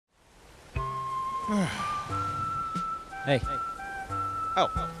Hey. Oh,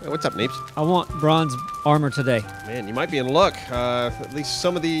 hey, what's up, Neebs? I want bronze armor today. Man, you might be in luck. At least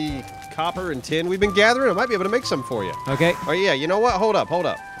some of the copper and tin we've been gathering, I might be able to make some for you. Okay. Oh, yeah, you know what? Hold up.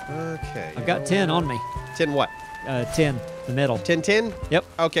 Okay. I've got 10 on me. 10 what? 10, the metal. 10 tin? Yep.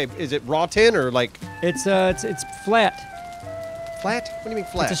 Okay, is it raw tin or like... It's flat. Flat? What do you mean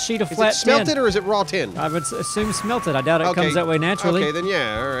flat? It's a sheet of flat Is it smelted tin. or is it raw tin? I would assume smelted. I doubt it comes that way naturally. Okay, then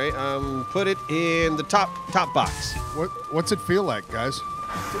yeah, all right. Put it in the top box. What's it feel like, guys?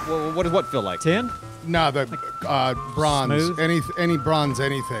 Well, what does what feel like? Tin? No, the bronze. Smooth? Any bronze,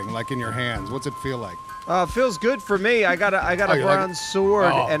 anything like in your hands. What's it feel like? Feels good for me. I got a you like bronze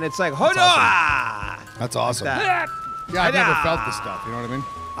sword, and it's like That's awesome. That. Yeah, I've never felt this stuff. You know what I mean?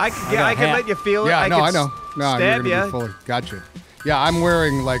 I can let you feel it. Yeah, I no, can I know. No, stab you're gonna you. be fully. Gotcha. Yeah, I'm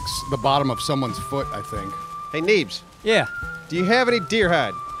wearing like the bottom of someone's foot, I think. Hey, Neebs, Yeah. do you have any deer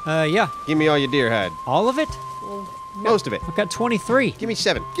hide? Yeah. Give me all your deer hide. All of it? Most of it. I've got 23. Give me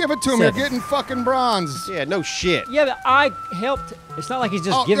 7. Give it to him. 7. You're getting fucking bronze. Yeah, no shit. Yeah, but I helped. It's not like he's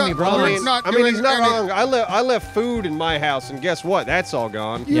just giving me yeah, bronze. he's not I mean, doing he's not any- wrong. I left food in my house, and guess what? That's all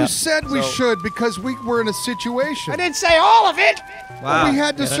gone. You Yep. said we should because we were in a situation. I didn't say all of it. Wow. We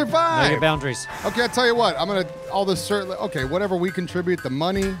had to Know your survive. boundaries. Okay, I'll tell you what. I'm gonna all the Certling. Okay, whatever we contribute, the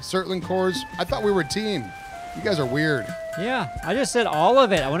money, Certling cores. I thought we were a team. You guys are weird. Yeah, I just said all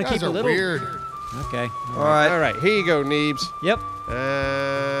of it. I want You to guys keep a are little. weird. Okay. All right. All right, here you go, Neebs. Yep.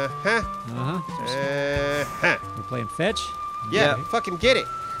 Uh-huh. Uh-huh. We're playing fetch. Yeah, Yeah. fucking get it.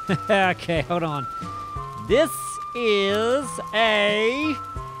 Okay, hold on. This is a...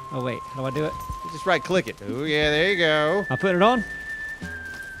 Oh, wait. How do I do it? Just right-click it. Oh, yeah, there you go. I put it on?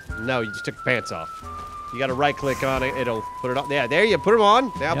 No, you just took the pants off. You got to right-click on it. It'll put it on. Yeah, there you put them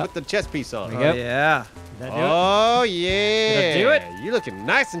on. Now Yep. put the chest piece on. There you go. Yeah. Did that do it? Oh, yeah. Did I do it? You're looking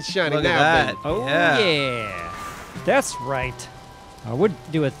nice and shiny Look now, at that. baby. Oh, Yeah. yeah. That's right. I would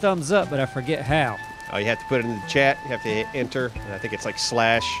do a thumbs up, but I forget how. Oh, you have to put it in the chat. You have to hit enter. And I think it's like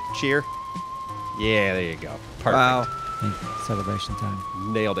 /cheer. Yeah, there you go. Perfect. Wow. Celebration time.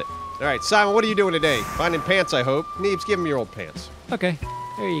 Nailed it. All right, Simon, what are you doing today? Finding pants, I hope. Neebs, give him your old pants. Okay.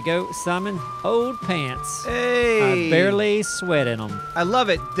 There you go, Simon. Old pants. Hey. I barely sweat in them. I love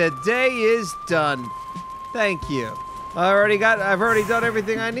it. The day is done. Thank you. I've already done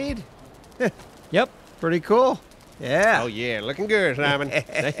everything I need. Yep. Pretty cool. Yeah. Oh, yeah, looking good, Simon.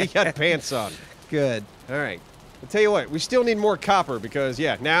 Now you got pants on. Good. All right. I'll tell you what, we still need more copper because,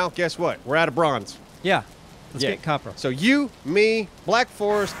 yeah, now, guess what? We're out of bronze. Yeah. Let's Yeah. get copper. So you, me, Black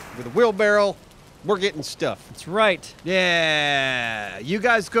Forest, with a wheelbarrow, we're getting stuff. That's right. Yeah. You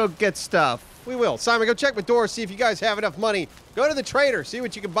guys go get stuff. We will. Simon, go check with Doris, see if you guys have enough money. Go to the trader, see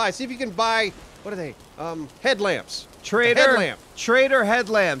what you can buy. See if you can buy, what are they? Headlamps. Trader. A headlamp. Trader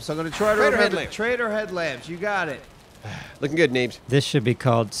headlamps. I'm going to try to Trader remember. headlamps. Trader headlamps. You got it. Looking good, Neebs. This should be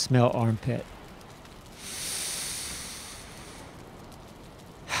called smell armpit.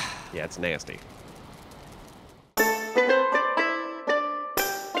 Yeah, it's nasty.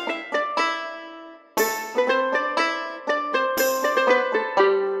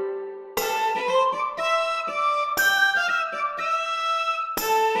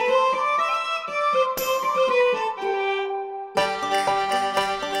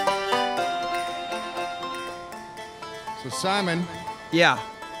 So Simon, Yeah.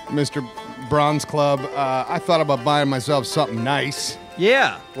 Mr. Bronze Club, I thought about buying myself something nice.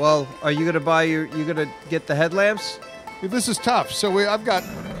 Yeah. Well, are you gonna get the headlamps? This is tough. So I've got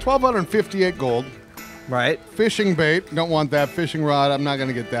 1,258 gold. Right. Fishing bait, don't want that. Fishing rod, I'm not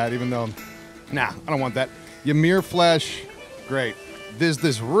gonna get that, even though, nah, I don't want that. Ymir flesh, great. There's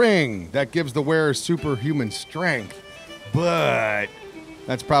this ring that gives the wearer superhuman strength, but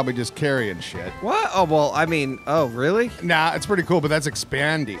that's probably just carrying shit. What? Oh well. I mean. Oh really? Nah, it's pretty cool, but that's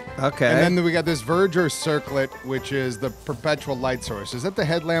expandy. Okay. And then we got this Verger circlet, which is the perpetual light source. Is that the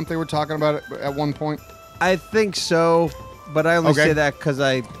headlamp they were talking about at one point? I think so, but I only Okay. say that because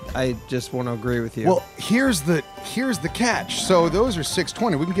I just want to agree with you. Well, here's the catch. So those are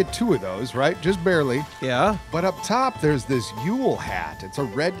 620. We can get 2 of those, right? Just barely. yeah. But up top, there's this Yule hat. It's a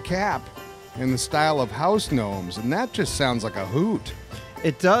red cap in the style of house gnomes, and that just sounds like a hoot.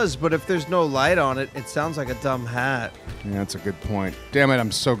 It does, but if there's no light on it, it sounds like a dumb hat. Yeah, that's a good point. Damn it,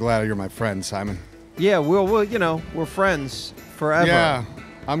 I'm so glad you're my friend, Simon. Yeah, we'll you know, we're friends forever. Yeah,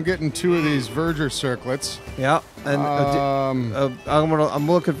 I'm getting 2 of these Verger circlets. Yeah. And I'm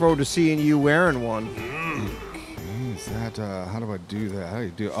looking forward to seeing you wearing one. Is that, how do I do that? How do you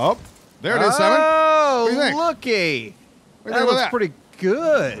do? Oh, there it is, Simon. Oh, What do you think? looky. What do you That think looks about that? pretty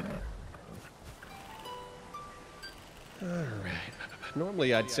good.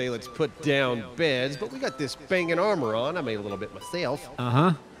 Normally I'd say let's put down beds, but we got this banging armor on. I made a little bit myself.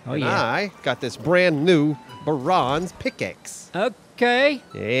 Uh-huh. Oh, And yeah. I got this brand new bronze pickaxe. Okay.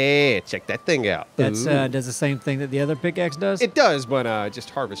 Yeah, check that thing out. That's Ooh. does the same thing that the other pickaxe does? It does, but just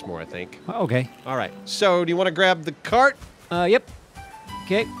harvest more, I think. Okay. All right, so do you want to grab the cart? Yep.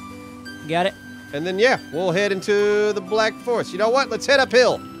 Okay. Got it. And then, yeah, we'll head into the Black Forest. You know what? Let's head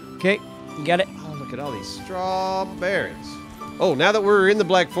uphill. Okay. Got it. Oh, look at all these strawberries. Oh, now that we're in the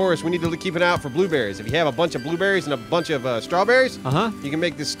Black Forest, we need to keep an eye out for blueberries. If you have a bunch of blueberries and a bunch of strawberries, Uh-huh. you can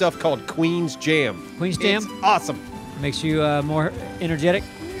make this stuff called Queen's Jam. Queen's Jam? It's awesome. Makes you more energetic.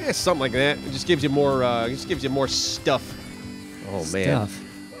 Yeah, something like that. It just gives you more stuff. Oh, man. Stuff.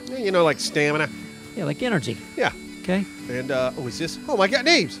 You know, like stamina. Yeah, like energy. Yeah. Okay. And, oh, is this? Oh, my God,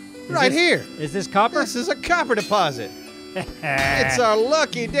 Neebs. Is Right this- here. Is this copper? This is a copper deposit. It's our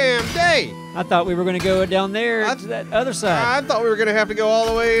lucky damn day. I thought we were going to go down there I- to that other side. I thought we were going to have to go all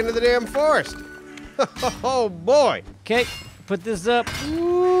the way into the damn forest. Oh, boy. Okay. Put this up.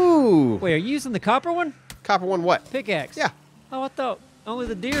 Ooh. Wait, are you using the copper one? Copper one what? Pickaxe. Yeah. Oh, I thought only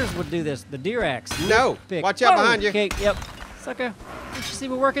the deers would do this. The deer axe. No. Pick. Watch out Whoa. behind you. Okay, yep. Sucker. Don't you see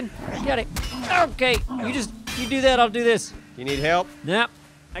me working? Got it. Okay. You do that, I'll do this. You need help? Nope.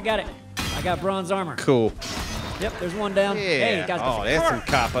 I got it. I got bronze armor. Cool. Yep, there's one down. Yeah. Hey, got Oh, that's some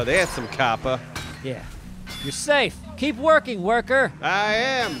copper. That's some copper. Yeah. You're safe. Keep working, worker. I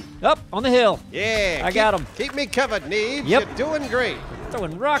am. Up on the hill. Yeah. I got 'em. Keep me covered, Neebs. Yep. You're doing great.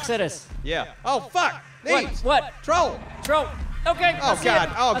 Throwing rocks at us. Yeah. Oh, fuck. What? Neebs. What? Troll. Troll. Okay. Oh, I see God.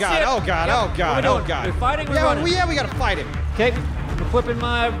 it. Oh, I God. see it. Oh, God. Yep. Oh, God. What are we Oh, doing? God. We're fighting. We're Yeah, running. we got to fight him. Okay. I'm equipping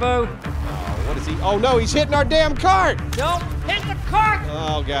my bow. What is he? Oh, no. He's hitting our damn cart. Don't hit the cart.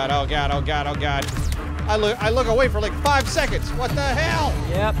 Oh, God. Oh, God. Oh, God. Oh, God. I look away for like 5 seconds. What the hell?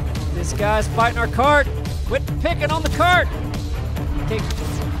 Yep. This guy's fighting our cart. Quit picking on the cart. Okay.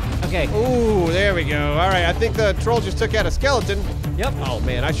 Okay. Ooh, there we go. All right, I think the troll just took out a skeleton. Yep. Oh,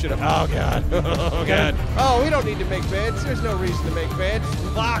 man, I should have. Oh, God. Oh, God. Oh, we don't need to make beds. There's no reason to make beds.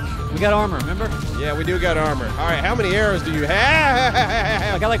 Fuck. We got armor, remember? Yeah, we do got armor. All right, how many arrows do you have?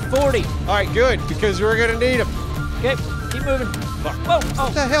 I got like 40. All right, good, because we're going to need them. Okay. Keep moving. Fuck. Whoa. What Oh.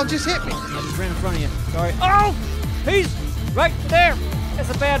 the hell just hit me? I just ran in front of you. Sorry. Oh! He's right there. That's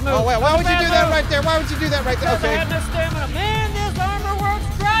a bad move. Oh, wait, why That's a would you bad do that move. right there? Why would you do that right there? Because I Okay. had no stamina. Man, this armor works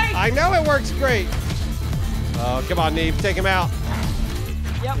great. I know it works great. Oh, come on, Neebs, take him out.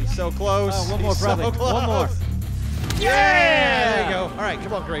 Yep. He's so close. Oh, one more, He's probably. So close. One more. Yeah! There you go. All right,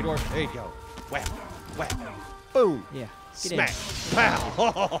 come on, Grey Dwarf. There you go. Whap, whap, boom. Yeah. Get Smack. in.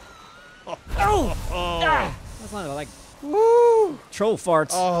 Pow. Oh! Ah! That's not like Woo. troll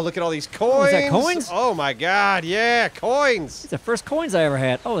farts. Oh, look at all these coins. is that coins? Oh, my God. Yeah, coins. These are the first coins I ever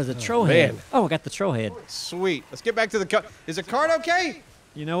had. Oh, there's a troll man. head. Oh, I got the troll head. Sweet. Let's get back to the cart. Is the cart okay?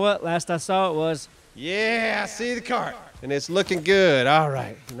 You know what? Last I saw it was. Yeah, I see the cart. And it's looking good. All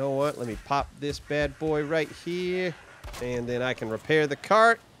right. You know what? Let me pop this bad boy right here. And then I can repair the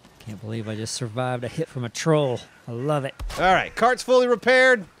cart. Can't believe I just survived a hit from a troll. I love it. All right. Cart's fully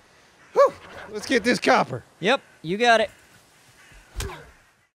repaired. Whew. Let's get this copper. Yep, you got it.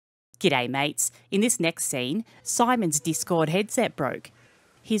 G'day mates. In this next scene, Simon's Discord headset broke.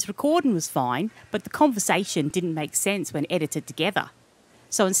 His recording was fine, but the conversation didn't make sense when edited together.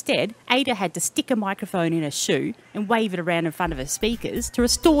 So instead, Ada had to stick a microphone in her shoe and wave it around in front of her speakers to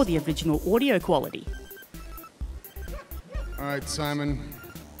restore the original audio quality. All right, Simon.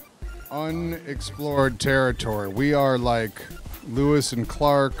 Unexplored territory. We are like Lewis and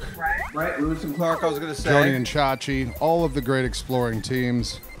Clark, Right, Lewis and Clark, I was going to say. Townie and Chachi, all of the great exploring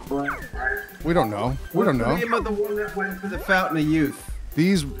teams. We don't know. We don't What's know. the name of the one that went to the Fountain of Youth?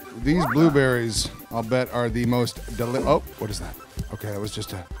 These blueberries, I'll bet, are the most Oh, what is that? Okay, that was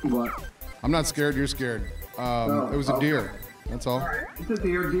just a. What? I'm not scared. You're scared. It was a deer. That's all. It's a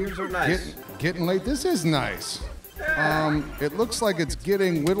deer. Deers are nice. Getting late. This is nice. It looks like it's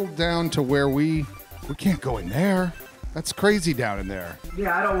getting whittled down to where we can't go in there. That's crazy down in there.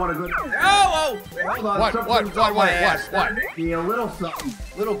 Yeah, I don't want to go down there. Oh! Hold on, What? something's on my ass. What? Be a little something.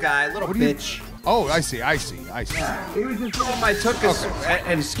 Little guy, little What do you- bitch. Oh, I see. He was just Something I took us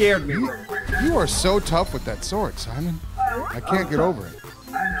and scared me. You are so tough with that sword, Simon. I can't get over it.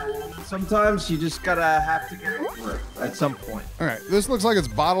 Sometimes you just gotta have to get over it at some point. All right, this looks like it's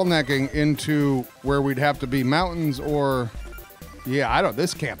bottlenecking into where we'd have to be mountains or, yeah,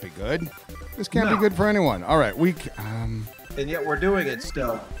 this can't be good. This can't be good for anyone. All right, And yet we're doing it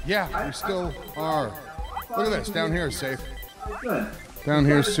still. yeah, we still are. Look at this, down here is safe. good. Down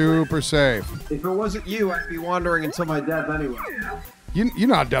here, super safe. If it wasn't you, I'd be wandering until my death anyway. You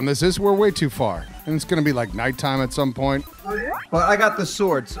know how dumb this is. We're way too far. And it's going to be like nighttime at some point. Well, I got the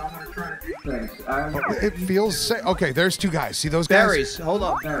swords. Thanks. It feels safe. Okay, there's 2 guys. See those guys? Berries. Hold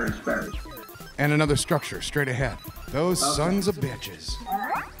on. Berries. And another structure straight ahead. Those sons of bitches.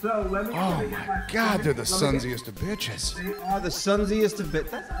 So let me. Oh my God, they're the sonsiest of bitches. Oh, the sunsiest of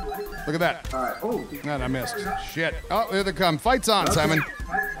bit. Look at that. All right. Oh. God, I missed. Shit. Oh, here they come. Fight's on, Simon.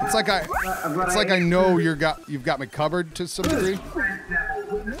 It's like I know you've got me covered to some degree.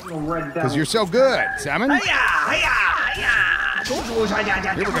 Because you're so good, Simon. Here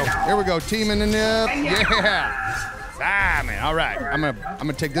we go. Teaming in there. Yeah. Simon. All right. I'm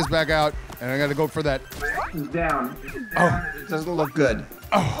gonna take this back out, and I gotta go for that. Down. Oh. It doesn't look good.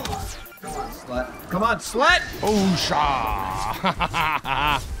 Oh. Come on, slut. Oh,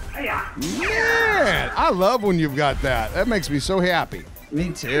 man, I love when you've got that. That makes me so happy.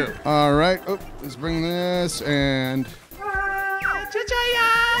 Me too. All right. Oh, let's bring this and.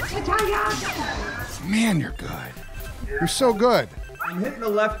 Man, you're good. You're so good. I'm hitting the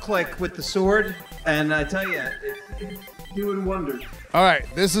left click with the sword, and I tell you, It's doing wonders. All right,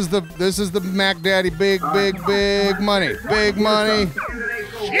 this is the Mac Daddy big money. Big money.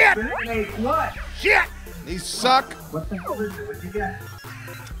 Shit! What? Shit! These suck. What the hell is it? What'd you get?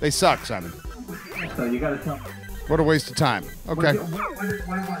 They suck, Simon. So you gotta tell me. What a waste of time. Okay.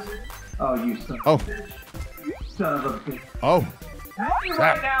 What? Oh, you son. Oh. You son of a bitch. Oh. Tell me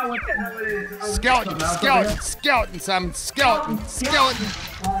right now what the hell it is. Oh, Skeleton, something else over there? skeleton, Simon. Skeleton.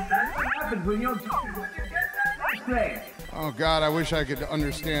 Well, that's what happens when you don't tell me what you get. That's the thing. Oh God, I wish I could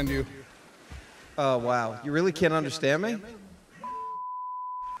understand you. oh wow, you really can't understand me?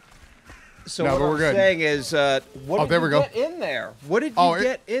 So No, what but we're I'm good. saying is, what Oh, did there you we go. get in there? What did you Oh,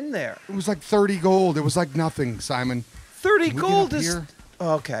 get in there? It was like 30 gold. It was like nothing, Simon. 30 Can we get gold up is. here?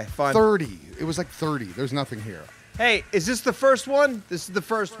 Okay, fine. 30. It was like 30. There's nothing here. Hey, is this the first one? This is the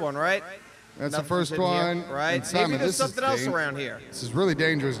first one, right? That's the Nothing's first in here, one. right? And Simon, Maybe there's this is something else dang- around here. This is really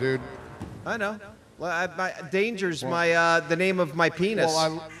dangerous, dude. I know. Well, my danger's the name of my penis.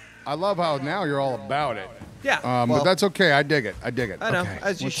 Well, I love how now you're all about it. yeah. But well, that's okay. I dig it. I know, Okay.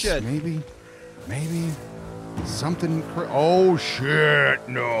 as you What's- should. Maybe something. Oh shit!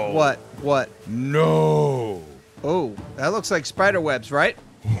 No. what? What? No. Oh, that looks like spider webs, right?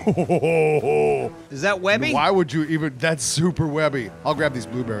 Is that webby? Why would you even? That's super webby. I'll grab these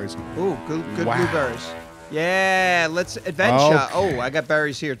blueberries. Ooh, good Wow. blueberries. Yeah, let's adventure. Okay. Oh, I got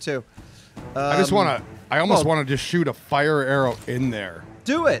berries here too. I just want to. I almost well- want to just shoot a fire arrow in there.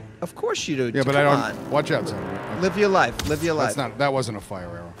 Do it. Of course you do. Yeah, but Come I on. don't. Watch out, Simon. Live your life. Live your life. That's not. That wasn't a fire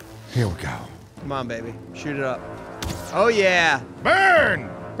arrow. Here we go. Come on, baby. Shoot it up. Oh yeah. Burn!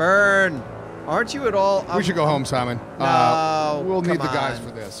 Burn. Aren't you at all? We should go home, Simon. No, We'll need come the guys on.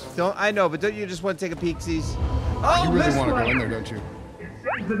 for this. Don't I know, but don't you just want to take a peek-sies? Oh, You really this want to go way. in there, don't you? It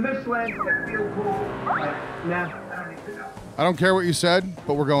says the Mistlands that feel cool. Like, nah, I don't need to know. I don't care what you said,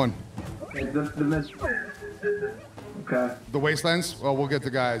 but we're going. Okay, the Mistlands. Okay. The wastelands? Well, we'll get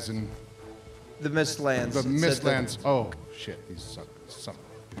the guys and The Mistlands. the It said mistlands. Oh shit, he's son.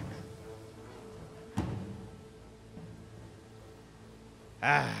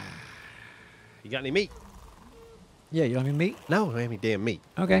 You got any meat? Yeah, you don't have any meat? No, I don't have any damn meat.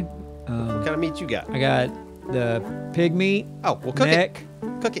 Okay. What kind of meat you got? I got the pig meat. Oh, well, cook neck.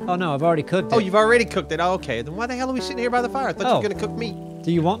 it. Cook it. Oh no, I've already cooked it. Oh, you've already cooked it. Oh, okay. Then why the hell are we sitting here by the fire? I thought you Oh. were going to cook meat.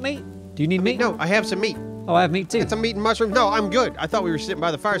 Do you want meat? Do you need meat? No, I have some meat. Oh, I have meat too. It's some meat and mushroom. No, I'm good. I thought we were sitting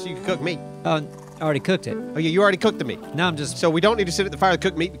by the fire so you could cook meat. Oh, I already cooked it. Oh, yeah, you already cooked the meat. Now I'm just. So we don't need to sit at the fire to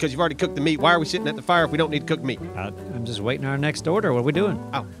cook meat because you've already cooked the meat. Why are we sitting at the fire if we don't need to cook meat? I'm just waiting our next order. What are we doing?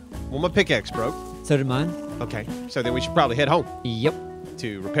 Oh, well, my pickaxe broke. So did mine. Okay, so then we should probably head home Yep.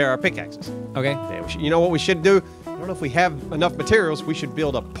 to repair our pickaxes. Okay. Yeah, you know what we should do? I don't know if we have enough materials. We should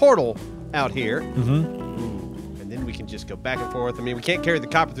build a portal out here. Mm-hmm. And then we can just go back and forth. I mean, we can't carry the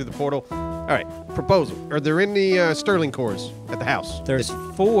copper through the portal. All right, proposal. Are there any sterling cores at the house? There's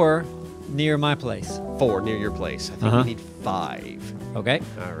 4 near my place. 4 near your place. I think Uh-huh. we need 5. Okay.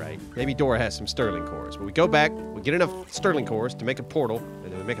 All right. Maybe Dora has some sterling cores. But we go back, we get enough sterling cores to make a portal,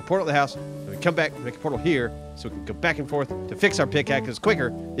 and then we make a portal at the house, and we come back, make a portal here, so we can go back and forth to fix our pickaxes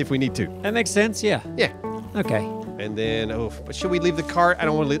quicker if we need to. That makes sense. Yeah. Yeah. Okay. And then, but should we leave the cart? I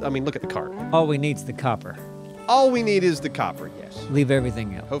don't want to leave, I mean, look at the cart. All we need is the copper. All we need is the copper, yes. Leave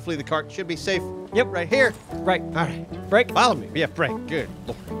everything else. Hopefully the cart should be safe. Yep. Right here. Right. All right. Break. Follow me. Yeah, break. Good.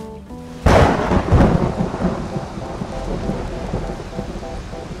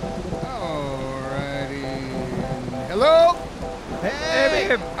 Alrighty. Hello? Hey,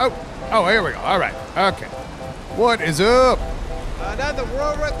 babe. Oh, here we go. All right. Okay. What is up? Another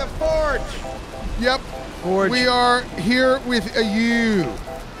rover at the forge. Yep. Forge. We are here with you.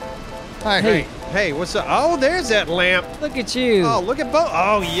 Hi. Hey. Hey, what's up? Oh, there's that lamp. Look at you. Oh, look at both.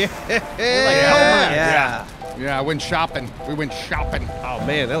 Oh, yeah. Yeah. Yeah, I went shopping. We went shopping. Oh,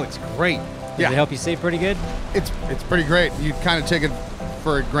 man, that looks great. Did it help you see pretty good? It's pretty great. You kind of take it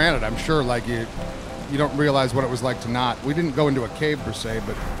for granted, I'm sure. Like you don't realize what it was like to not. We didn't go into a cave per se,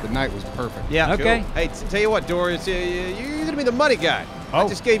 but the night was perfect. Yeah. Okay. Cool. Hey, tell you what, Doris, you're gonna be the money guy. I Oh.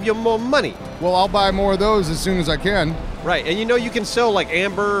 just gave you more money. Well, I'll buy more of those as soon as I can. Right, and you can sell like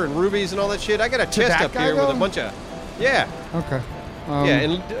amber and rubies and all that shit. I got a chest that up guy here with a go? bunch of, yeah. Okay. Yeah,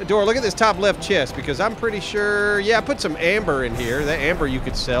 and Dora, look at this top left chest because I'm pretty sure. Yeah, I put some amber in here. That amber you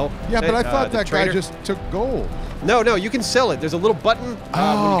could sell. Yeah, but I thought the that guy trader- just took gold. No, you can sell it. There's a little button when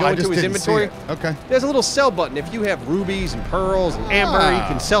you go I into just his didn't see inventory. it. Okay. There's a little sell button. If you have rubies and pearls and amber, you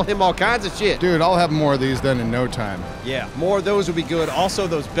can sell him all kinds of shit. Dude, I'll have more of these then in no time. Yeah, more of those would be good. Also,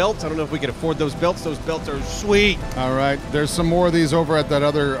 those belts. I don't know if we could afford those belts. Those belts are sweet. All right. There's some more of these over at that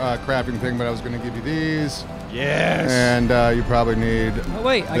other crafting thing, but I was going to give you these. Yes. And you probably need. Oh,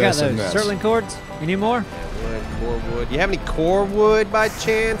 wait, I got this and those. this. Sterling cords. You need more? Wood, core wood. You have any core wood by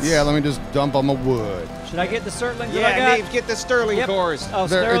chance? Yeah, let me just dump on the wood. Should I get the Sterling that I Yeah, got? Neebs, get the sterling Yep. cores. Oh,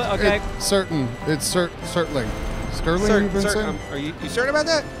 There- Sterling, okay. It's certain. It's Certling. Sterling, you've been saying? Are you certain about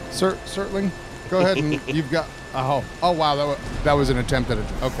that? Certling? Go ahead and you've got. Oh wow, that was an attempt at it.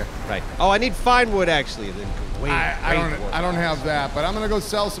 Okay. Right. Oh, I need fine wood actually. Then wait, I don't have that, but I'm gonna go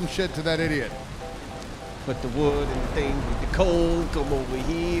sell some shit to that idiot. Put the wood in the thing with the coal. Come over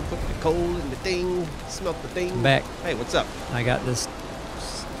here. Put the coal in the thing. Smelt the thing. Back. Hey, what's up? I got this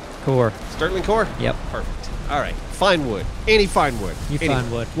core. Sterling core? Yep. Perfect. All right. Fine wood. Any fine wood. You Any.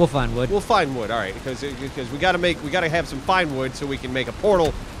 find wood. We'll find wood. We'll find wood. All right. Because we gotta have some fine wood so we can make a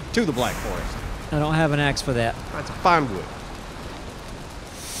portal to the Black Forest. I don't have an axe for that. That's a fine wood.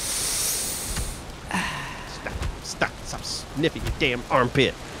 Stop sniffing your damn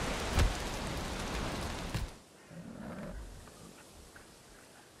armpit.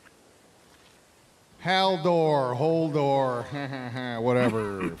 Haldor, Holdor,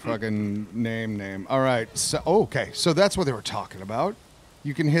 whatever, fucking name. All right, so okay, so that's what they were talking about.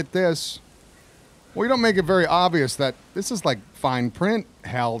 You can hit this. Well, you don't make it very obvious that this is like fine print,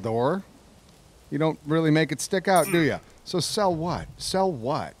 Haldor. You don't really make it stick out, do you? So sell what? Sell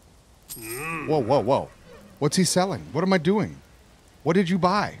what? Whoa. What's he selling? What am I doing? What did you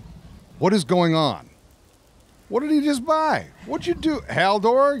buy? What is going on? What did he just buy? What'd you do?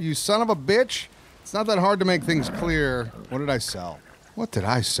 Haldor, you son of a bitch. It's not that hard to make things clear. What did I sell? What did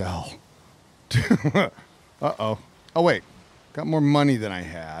I sell? Uh-oh. Oh, wait. Got more money than I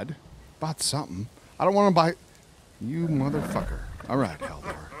had. Bought something. I don't want to buy... You motherfucker. All right,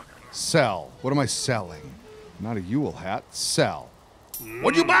 Haldor. Sell. What am I selling? Not a Yule hat. Sell.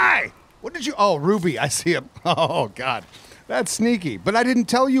 What'd you buy? What did you... Oh, Ruby. I see it. Oh, God. That's sneaky. But I didn't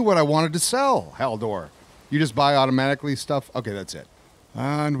tell you what I wanted to sell, Haldor. You just buy automatically stuff? Okay, that's it.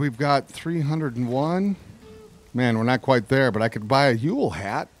 And we've got 301. Man, we're not quite there, but I could buy a Yule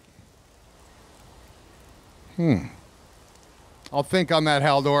hat. I'll think on that,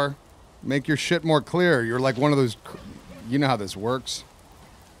 Haldor. Make your shit more clear. You're like one of those... You know how this works.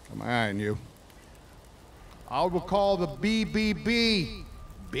 Got my eye on you. I will call the BBB,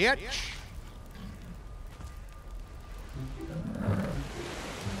 bitch.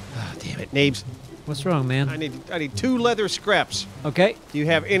 Oh, damn it, Neebs. What's wrong, man? I need 2 leather scraps. Okay. Do you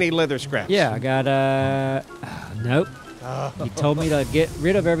have any leather scraps? Yeah, I got, nope. You told me to get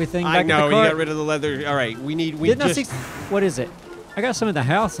rid of everything back I in know, the you cart. got rid of the leather. All right, we Didn't I see... What is it? I got some at the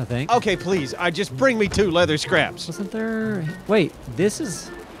house, I think. Okay, please. Just bring me 2 leather scraps. Wasn't there... Wait, this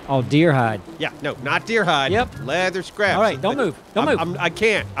is... Oh, deer hide. Yeah, no, not deer hide. Yep. Leather scraps. All right, don't move. Don't move. I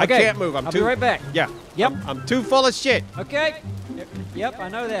can't. I Okay, can't move. I'll be right back. Yeah. Yep. I'm too full of shit. Okay. Yep, I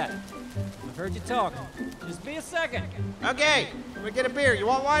know that. I've heard you talk. Just be a second. Okay. Let me get a beer. You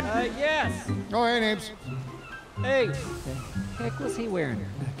want one? Yes. Oh, hey, Neebs. Hey. The heck was he wearing?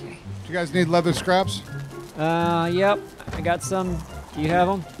 Okay. Do you guys need leather scraps? Yep. I got some. Do you have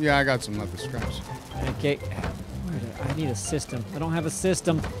them? Yeah, I got some leather scraps. Okay. I need a system. I don't have a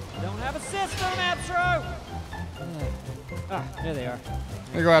system. I don't have a system, Abstro! There they are.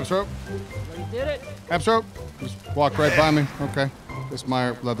 There you go, Abstro. We did it. Abstro, just walk right by me. Okay. Guess my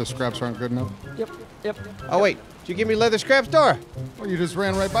leather scraps aren't good enough. Yep. Oh, wait. Did you give me leather scraps, Dora? Well, you just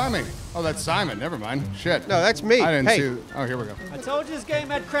ran right by me. Oh, that's Simon. Never mind. Shit. No, that's me. I didn't Hey. see. Oh, here we go. I told you this game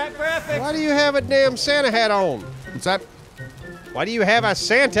had crap graphics. Why do you have a damn Santa hat on? What's that? Why do you have a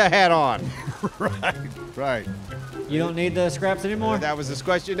Santa hat on? Right. You don't need the scraps anymore? That was this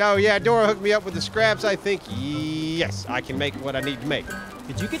question. Oh, yeah, Dora hooked me up with the scraps. I think, yes, I can make what I need to make.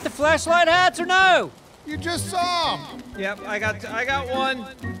 Did you get the flashlight hats or no? You just saw him. Yep, I got one.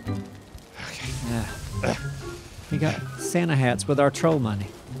 Yeah. We got Santa hats with our troll money.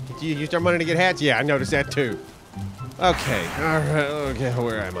 Do you use our money to get hats? Yeah, I noticed that too. Okay, all right, okay,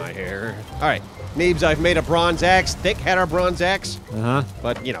 where am I here? All right, Neebs, I've made a bronze axe. Thick had our bronze axe,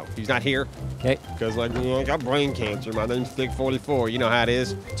 but, you know, he's not here. Okay. Because, like, I got brain cancer. My name's Thick 44. You know how it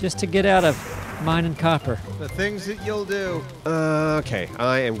is. Just to get out of mining copper. The things that you'll do. Okay,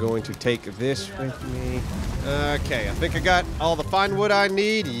 I am going to take this with me. Okay, I think I got all the fine wood I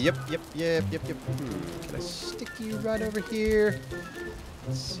need. Yep. Can I stick you right over here?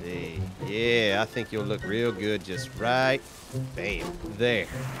 Let's see. Yeah, I think you'll look real good just right. Bam. There.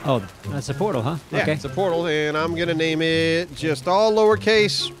 Oh, that's a portal, huh? Yeah, Okay. it's a portal, and I'm going to name it just all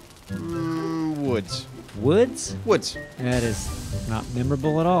lowercase Woods. Woods? Woods. That is not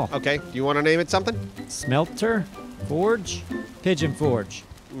memorable at all. Okay, do you want to name it something? Smelter? Forge? Pigeon Forge.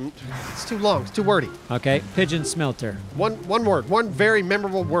 It's too long. It's too wordy. Okay, Pigeon Smelter. One word. One very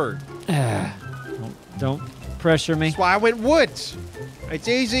memorable word. Don't pressure me. That's why I went woods. It's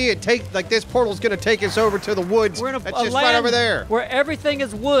easy. This portal's gonna take us over to the woods. We're in That's a just land right over there. where everything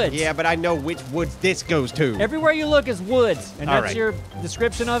is woods. Yeah, but I know which woods this goes to. Everywhere you look is woods, and All that's right. your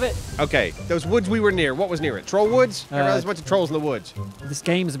description of it. Okay, those woods we were near. What was near it? Troll woods? There's a bunch of trolls in the woods. This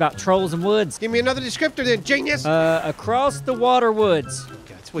game is about trolls and woods. Give me another descriptor then, genius. Across the water woods.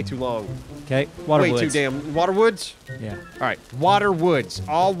 God, it's way too long. Okay, water Way woods. too damn. Water woods? Yeah. All right, water woods.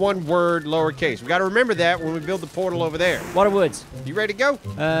 All one word, lowercase. We got to remember that when we build the portal over there. Water woods. You ready to go?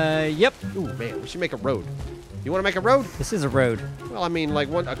 Yep. Ooh, man, we should make a road. You want to make a road? This is a road. Well, I mean, like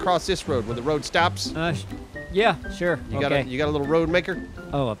one across this road when the road stops. Yeah, sure. You okay. got a little road maker?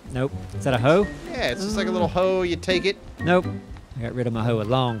 Oh, nope. Is that a hoe? Yeah, it's just like a little hoe. You take it. Nope. I got rid of my hoe a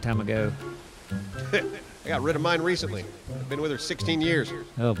long time ago. I got rid of mine recently. I've been with her 16 years.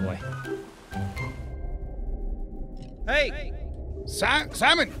 Oh boy. Hey.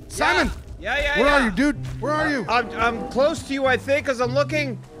 Simon! Yeah. Where are you, dude? Where are you? I'm close to you, I think, because I'm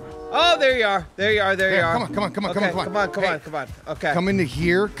looking. Oh, there you are. There you are. Come on. Okay, come on. Hey, Okay. Come into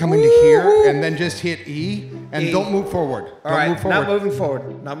here, and then just hit E, and E. don't move forward. All right, Don't move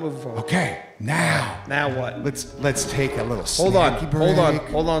forward. not moving forward. Okay, now what? let's take a little Hold on, snacky break.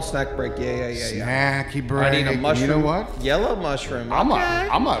 hold on, snack break. Yeah. Snacky break. I need a mushroom. You know what? Yellow mushroom. I'm Okay.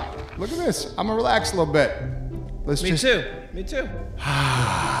 up. Look at this. I'm gonna relax a little bit. Let's Me just. too. Look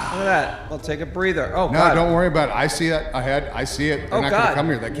at that. I'll take a breather. Oh, No, God. don't worry about it. I see it ahead. I see it. They're Oh, not God. gonna come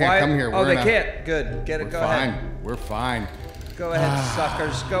here. They can't Why- come here. Oh, We're they in a- can't. Good. Get it. We're Go fine. ahead. We're fine. Go ahead,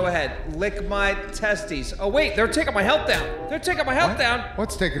 suckers. Go ahead. Lick my testes. Oh, wait. They're taking my health down. What's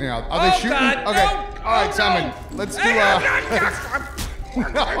taking it out? Are Oh, they shooting? God. Okay. No. All right, Oh, Simon. no. Let's do. Hey, No,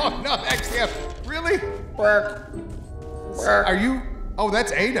 that can't. Really? Work. Are you? Oh,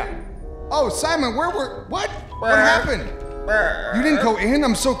 that's Ada. Oh, Simon, where were? What? What happened? You didn't go in?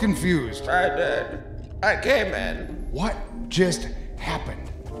 I'm so confused. I did. I came in. What just happened?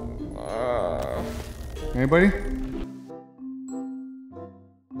 Anybody?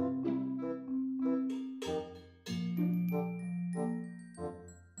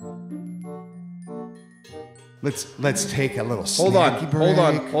 Let's take a little snacky break.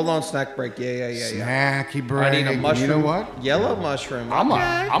 Hold on, snack break. Yeah. Snacky break. I need a mushroom. You know what? Yellow mushroom. I'm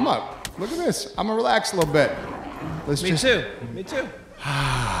Okay. up. Look at this. I'm gonna relax a little bit. Let's Me just. too. Look at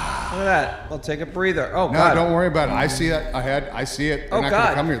that. I'll take a breather. Oh, No, God. don't worry about it. I see it ahead. I see it. They're Oh, not God.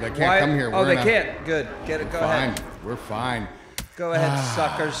 gonna come here. They can't Why- come here. Oh, We're they in a- can't. Good. Get it. Go Fine. ahead. We're fine. Go ahead,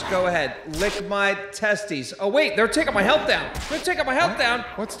 suckers. Go ahead. Lick my testes. Oh, wait. They're taking my health down. What's taking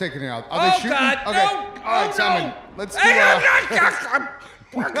it out? Are Oh, they shooting? God. Okay. No. All right, Oh, Simon. no. Let's do. Hey,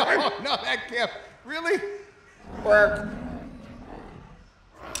 No, that can't. Really? Work.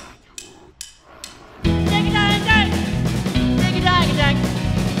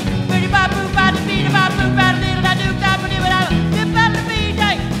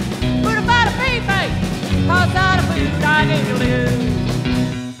 Cause all the food I gave you.